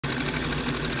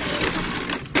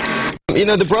You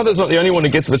know, the brother's not the only one who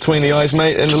gets between the eyes,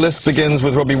 mate, and the list begins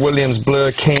with Robbie Williams,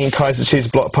 Blur, King, Kaiser Chiefs,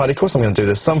 Block Party. Of course I'm going to do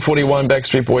this. Sum 41,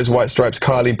 Backstreet Boys, White Stripes,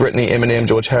 Kylie, Britney, Eminem,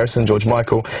 George Harrison, George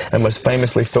Michael, and most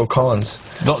famously Phil Collins.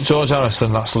 Not George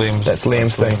Harrison, that's Liam's. That's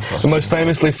Liam's thing. But most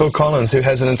famously Phil Collins, who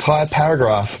has an entire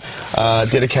paragraph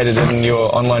dedicated in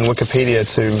your online Wikipedia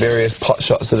to various pot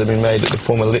shots that have been made at the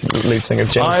former lead singer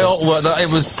of Genesis. It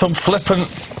was some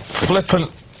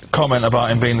flippant comment about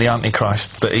him being the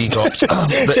Antichrist that he got.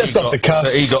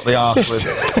 That he got the arse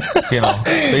with. You know,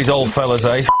 these old fellas,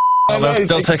 eh?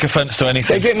 They'll take offence to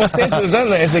anything. They get more sensitive, don't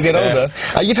they, as they get older?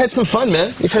 You've had some fun,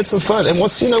 man. You've had some fun. And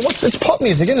it's pop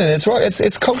music, isn't it? It's right.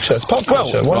 It's culture. It's pop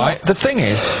culture. Well, right. The thing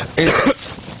is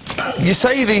you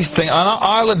say these things, and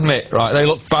I'll admit, right, they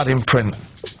look bad in print,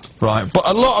 right? But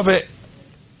a lot of it,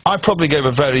 I probably gave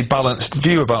a very balanced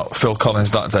view about Phil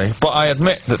Collins that day. But I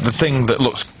admit that the thing that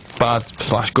looks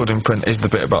bad/good in print is the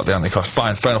bit about the Antichrist.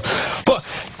 Fine, fair enough. But,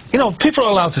 you know, people are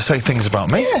allowed to say things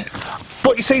about me. Yeah.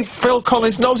 But you see, Phil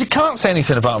Collins knows he can't say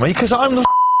anything about me because I'm the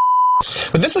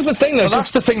But this is the thing, though. Well,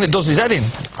 that's the thing that does his head in.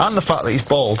 And the fact that he's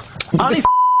bald. And he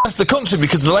left the country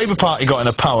because the Labour Party got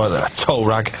into power. They're a toe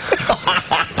rag.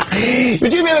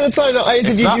 Would you remember the time that I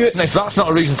interviewed you? If that's not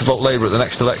a reason to vote Labour at the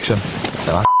next election,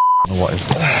 then I don't know what is.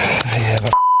 Yeah,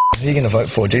 but who are you going to vote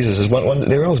for? Jesus,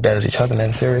 they're all as bad as each other,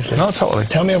 man, seriously. No, totally.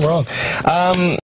 Tell me I'm wrong.